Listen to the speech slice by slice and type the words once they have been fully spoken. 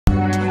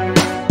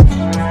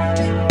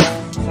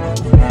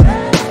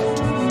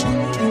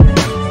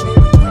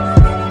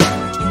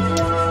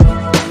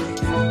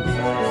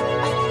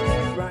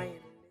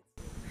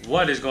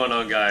What is going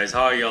on, guys?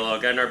 How are y'all?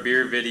 Got our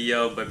beer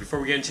video, but before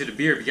we get into the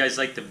beer, if you guys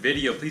like the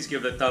video, please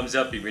give it a thumbs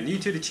up. If you're new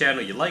to the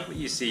channel, you like what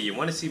you see, you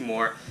want to see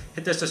more,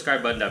 hit that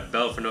subscribe button, that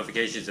bell for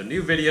notifications of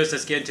new videos.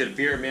 Let's get into the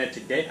beer, man.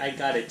 Today I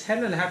got a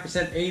 10.5%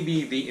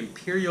 ABV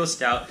Imperial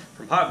Stout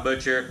from Hot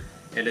Butcher,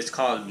 and it's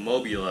called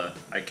Mobula.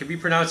 I could be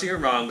pronouncing it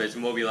wrong, but it's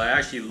Mobula. I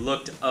actually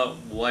looked up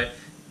what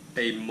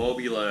a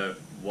Mobula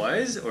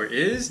was or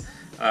is.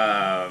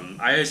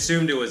 I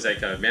assumed it was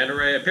like a manta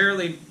ray.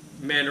 Apparently,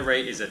 manta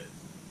ray is a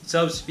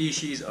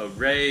subspecies of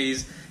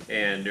rays,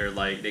 and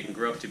they can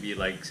grow up to be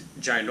like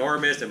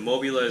ginormous, and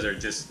mobulas are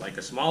just like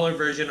a smaller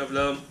version of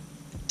them,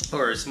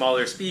 or a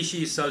smaller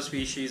species,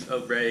 subspecies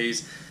of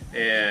rays,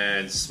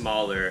 and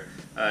smaller.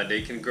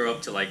 They can grow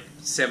up to like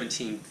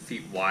 17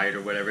 feet wide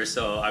or whatever.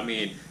 So I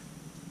mean,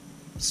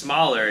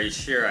 smaller,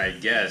 sure, I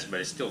guess, but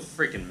it's still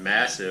freaking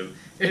massive.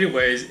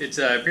 Anyways, it's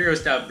a Imperial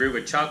Stout brewed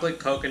with chocolate,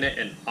 coconut,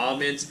 and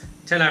almonds.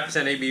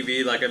 10.5%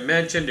 ABV. Like I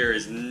mentioned, there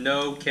is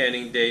no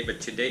canning date, but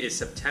today is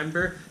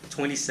September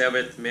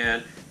 27th,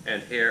 man.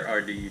 And here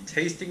are the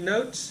tasting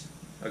notes.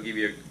 I'll give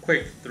you a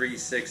quick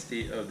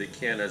 360 of the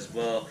can as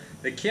well.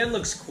 The can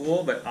looks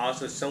cool, but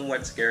also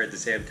somewhat scary at the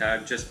same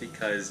time, just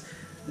because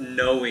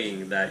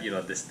knowing that, you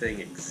know, this thing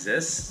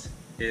exists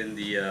in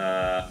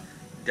the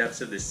depths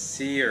of the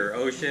sea or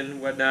ocean,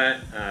 whatnot.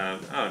 I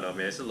don't know,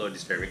 man. It's a little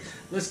disturbing.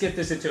 Let's get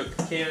this into a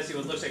can, see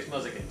what it looks like,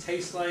 smells like, and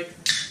tastes like.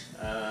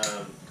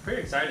 Pretty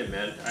excited,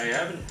 man. I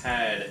haven't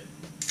had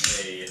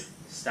a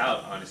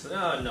stout, honestly.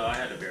 Oh, no, I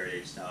had a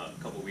berry-aged stout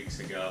a couple weeks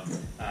ago,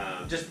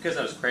 just because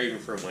I was craving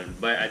for one.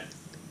 But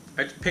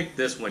I picked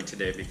this one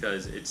today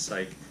because it's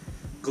like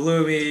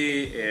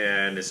gloomy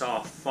and it's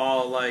all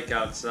fall-like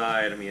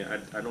outside. I mean,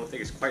 I don't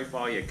think it's quite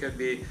fall yet. It could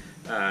be.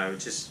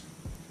 It's just,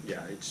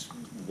 yeah, it's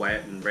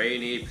wet and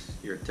rainy.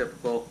 Your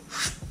typical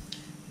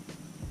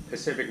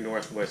Pacific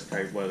Northwest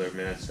type weather,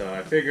 man. So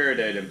I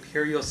figured an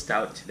Imperial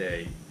Stout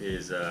today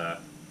is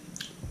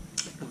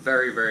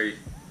very, very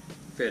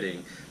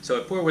fitting. So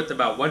I poured with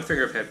about one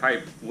finger of head.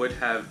 Probably would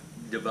have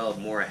developed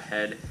more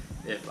head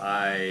if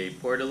I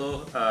poured a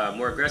little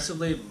more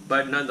aggressively,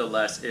 but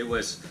nonetheless, it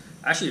was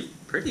actually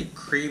pretty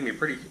creamy,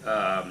 pretty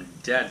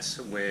dense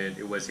when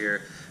it was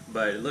here.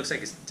 But it looks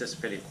like it's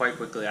dissipating quite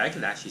quickly. I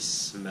can actually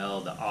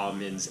smell the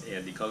almonds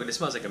and the coconut. It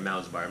smells like a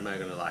Mounds bar, I'm not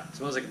gonna lie. It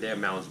smells like a damn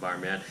Mounds bar,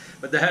 man.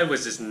 But the head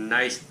was this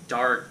nice,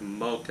 dark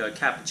mocha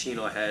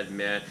cappuccino head,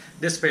 man.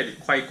 Dissipated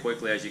quite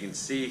quickly, as you can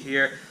see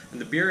here. And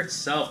the beer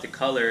itself, the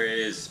color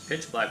is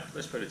pitch black.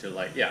 Let's put it to the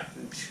light. Yeah,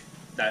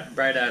 that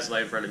bright ass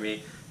light in front of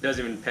me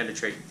doesn't even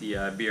penetrate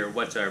the beer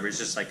whatsoever. It's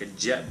just like a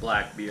jet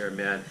black beer,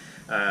 man.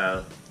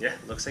 Yeah,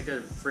 looks like a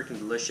freaking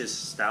delicious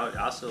stout. It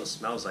also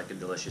smells like a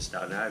delicious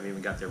stout. And I haven't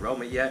even got the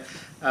aroma yet.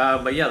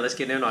 But yeah, let's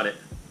get in on it.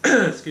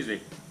 Excuse me.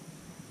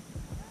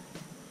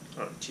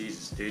 Oh,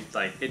 Jesus, dude.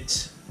 Like,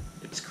 it's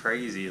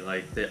crazy.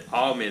 Like, the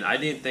almond, I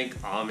didn't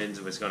think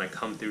almonds was going to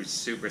come through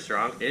super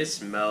strong. It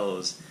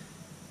smells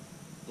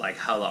like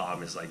hella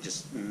almonds. Like,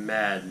 just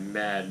mad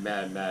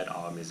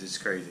almonds. It's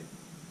crazy.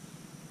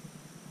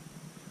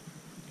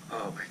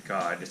 Oh my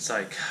God. It's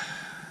like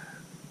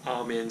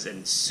almonds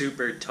and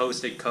super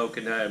toasted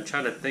coconut. I'm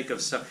trying to think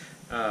of some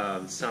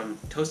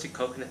toasted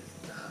coconut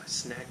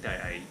snack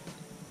that I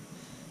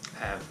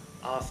have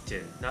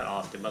not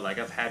often, but like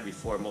I've had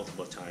before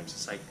multiple times.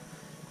 It's like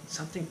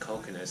something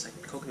coconut. It's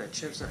like coconut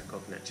chips, not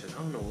coconut chips. I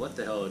don't know what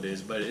the hell it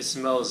is, but it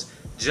smells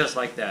just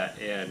like that.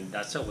 And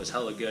that stuff was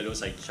hella good. It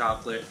was like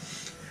chocolate,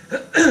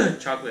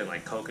 chocolate and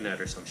like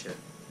coconut or some shit.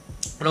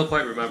 I don't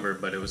quite remember,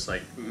 but it was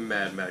like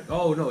mad.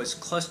 Oh no, it's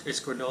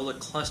granola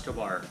cluster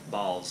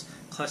balls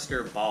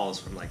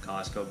from like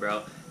Costco,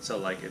 bro. So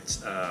like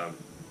it's I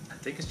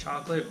think it's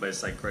chocolate, but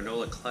it's like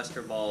granola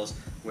cluster balls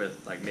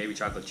with like maybe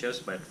chocolate chips,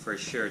 but for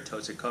sure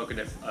toasted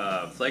coconut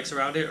flakes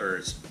around it,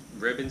 or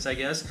ribbons, I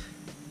guess.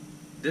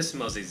 This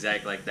smells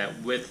exactly like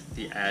that with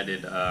the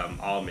added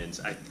almonds.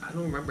 I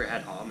don't remember it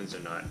had almonds or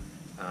not.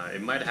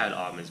 It might have had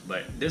almonds,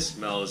 but this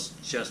smells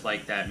just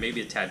like that,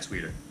 maybe a tad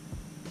sweeter.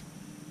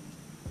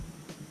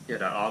 Yeah,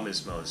 that almond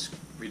smell is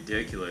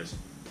ridiculous.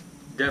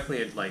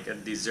 Definitely like a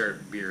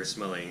dessert beer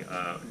smelling,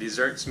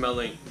 dessert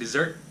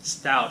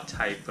stout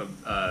type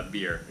of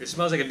beer. It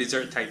smells like a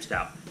dessert type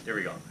stout. There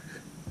we go.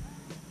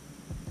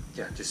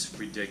 Yeah, just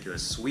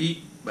ridiculous.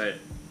 Sweet, but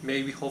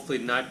maybe hopefully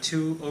not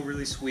too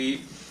overly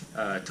sweet.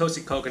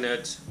 Toasted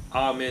coconuts,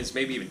 almonds,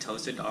 maybe even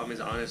toasted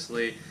almonds,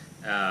 honestly.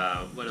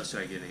 What else do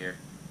I get in here?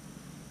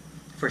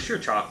 For sure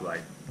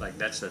chocolate. Like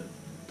that's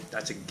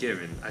a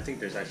given. I think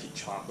there's actually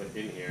chocolate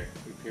in here.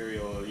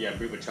 Imperial, yeah,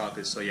 brewed with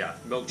chocolate. So yeah,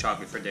 milk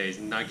chocolate for days.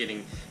 Not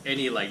getting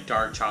any like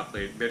dark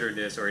chocolate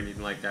bitterness or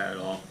anything like that at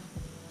all.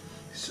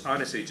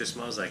 Honestly, it just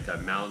smells like a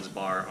Mounds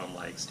bar on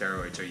like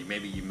steroids, or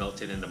maybe you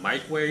melt it in the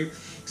microwave.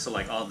 So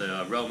like all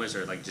the aromas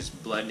are like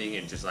just blending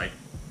and just like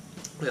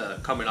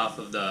coming off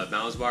of the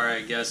Mounds bar,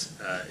 I guess.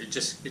 It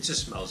just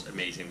smells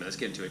amazing. Let's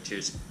get into it.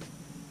 Cheers.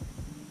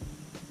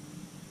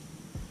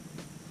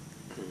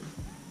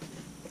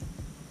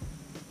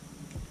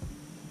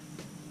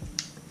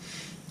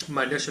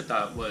 My initial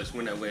thought was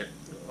when I went,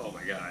 oh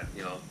my God,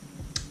 you know,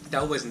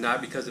 that was not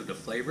because of the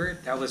flavor,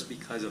 that was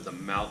because of the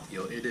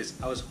mouthfeel. It is,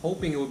 I was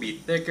hoping it would be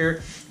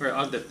thicker, or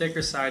on the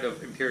thicker side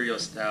of Imperial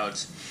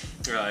Stouts.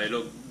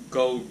 It'll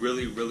go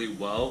really, really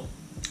well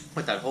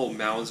with that whole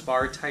Mounds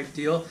bar type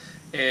deal.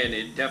 And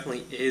it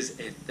definitely is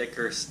a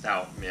thicker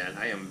stout, man.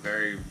 I am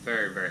very,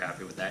 very, very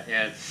happy with that.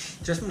 And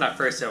just from that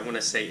first sip, I want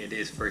to say it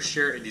is for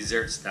sure a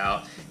dessert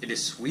stout. It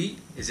is sweet.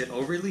 Is it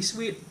overly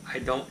sweet? I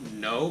don't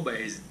know, but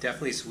it's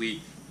definitely sweet.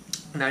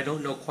 And I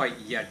don't know quite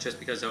yet, just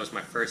because that was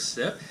my first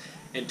sip.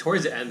 And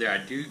towards the end there, I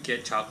do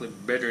get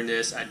chocolate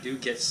bitterness. I do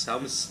get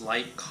some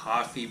slight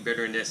coffee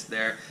bitterness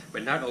there,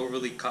 but not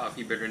overly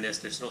coffee bitterness.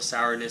 There's no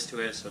sourness to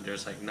it, so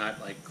there's like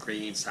not like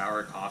green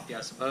sour coffee,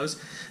 I suppose.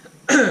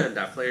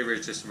 That flavor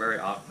is just very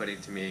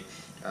off-putting to me.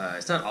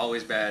 It's not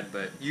always bad,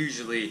 but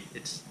usually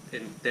it's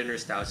in thinner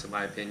stouts, in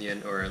my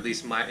opinion, or at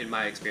least in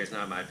my experience,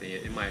 not my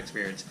opinion, in my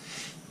experience.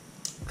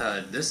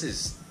 This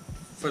is,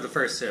 for the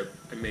first sip,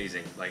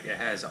 amazing. Like, it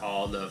has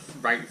all the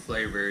right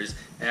flavors.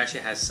 It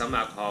actually has some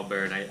alcohol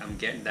burn. I'm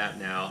getting that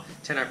now.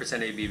 10%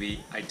 ABV.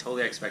 I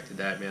totally expected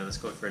that, man. Let's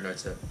go for another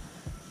sip.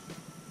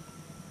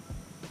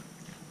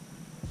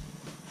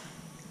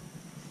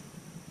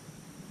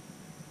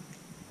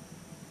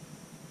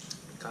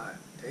 God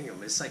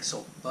damn, it's like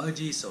so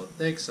fudgy, so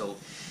thick, so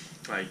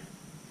like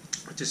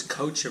just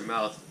coats your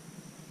mouth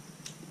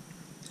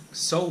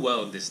so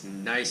well. This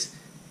nice,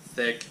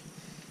 thick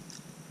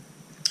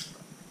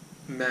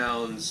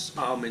Mounds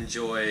Almond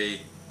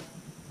Joy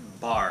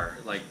bar.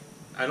 Like,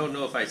 I don't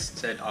know if I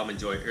said Almond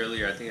Joy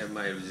earlier. I think I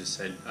might have just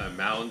said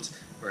Mounds,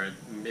 or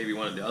maybe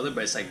one of the other.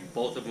 But it's like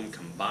both of them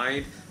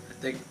combined. I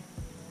think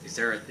is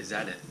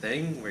that a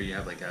thing where you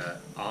have like a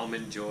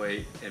Almond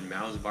Joy and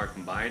Mounds bar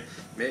combined?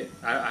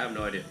 I have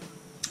no idea.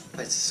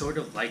 But it's sort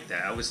of like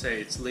that. I would say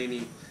it's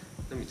leaning.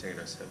 Let me take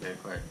another step there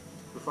quick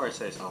before I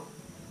say something.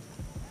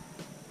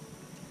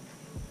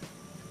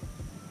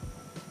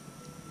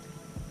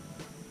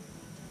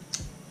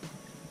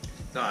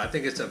 No, I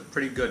think it's a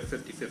pretty good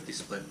 50-50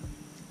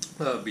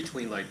 split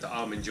between like the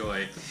Almond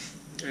Joy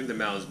and the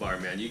Mounds bar,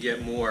 man. You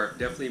get more,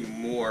 definitely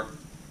more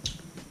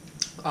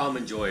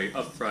Almond Joy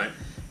up front,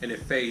 and it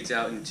fades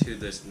out into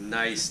this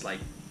nice like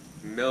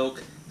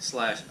milk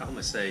slash, I'm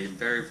gonna say,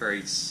 very,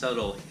 very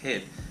subtle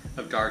hint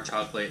of dark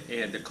chocolate,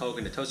 and the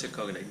coconut, toasted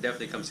coconut,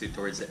 definitely comes through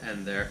towards the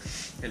end there,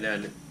 and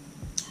then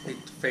it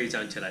fades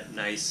out into that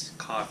nice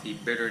coffee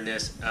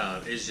bitterness.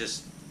 It's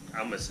just,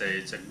 I'm gonna say,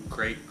 it's a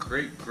great,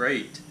 great,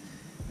 great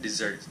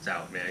dessert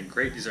stout, man.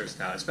 Great dessert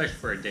stout, especially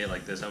for a day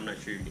like this. I'm not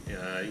sure you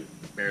can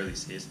barely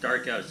see. It's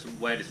dark out, it's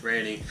wet, it's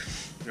raining.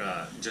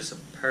 Just a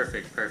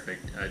perfect,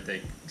 I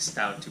think,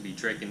 stout to be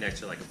drinking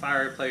next to like a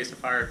fireplace, a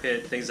fire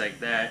pit, things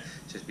like that.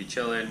 Just be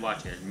chilling,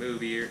 watching a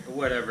movie or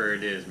whatever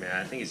it is, man.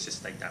 I think it's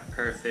just like that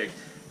perfect,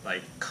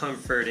 like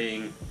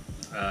comforting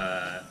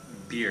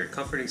beer,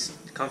 comforting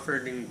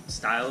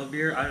style of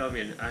beer. I don't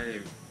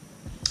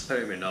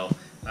even know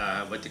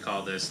what to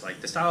call this.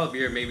 Like the style of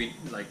beer, maybe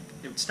like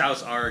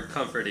stouts are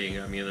comforting.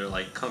 I mean, they're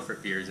like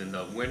comfort beers in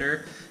the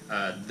winter.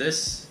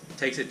 This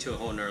takes it to a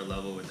whole nother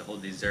level with the whole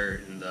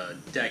dessert and the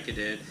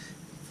decadent,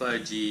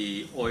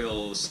 fudgy,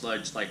 oil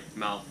sludge like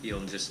mouthfeel,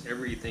 and just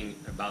everything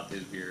about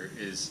this beer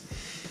is,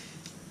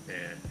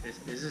 man,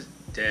 it's just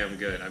damn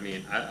good. I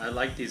mean, I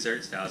like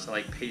dessert stouts. I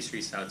like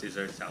pastry stouts,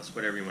 dessert stouts,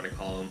 whatever you want to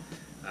call them.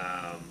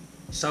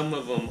 Some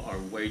of them are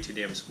way too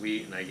damn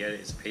sweet, and I get it,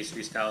 it's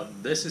pastry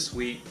stout. This is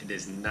sweet. It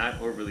is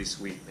not overly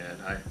sweet,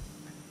 man.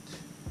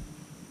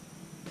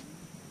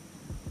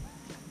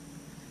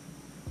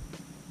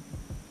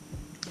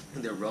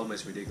 And the aroma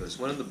is ridiculous.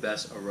 One of the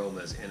best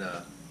aromas in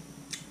a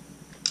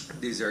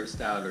dessert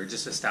stout, or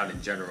just a stout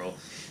in general,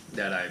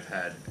 that I've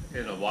had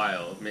in a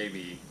while.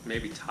 Maybe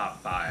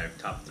top 5,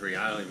 top 3.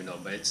 I don't even know,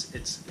 but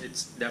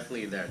it's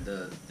definitely there.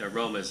 The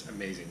aroma is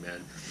amazing,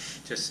 man.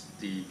 Just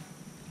the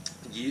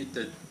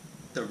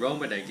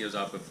aroma that gives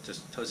off of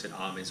just toasted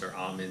almonds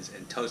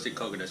and toasted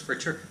coconuts, for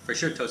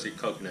sure toasted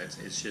coconuts.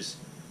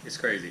 It's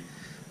crazy.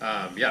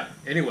 Yeah,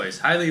 anyways,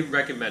 highly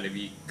recommend if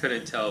you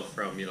couldn't tell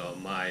from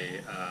my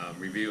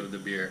review of the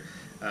beer.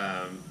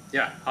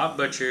 Yeah, Hot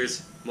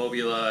Butcher's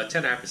Mobula,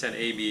 10.5%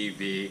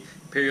 ABV,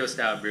 Imperial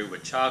Stout brewed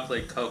with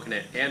chocolate,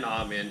 coconut, and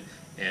almond,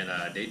 and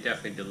they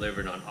definitely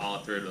delivered on all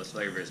 3 of those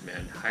flavors,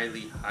 man.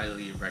 Highly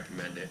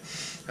recommend it.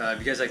 If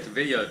you guys like the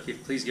video,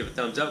 please give a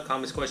thumbs up,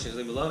 comments, questions,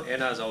 leave below,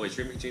 and as always,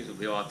 dreaming dreams will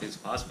be all things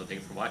possible.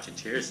 Thank you for watching.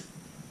 Cheers.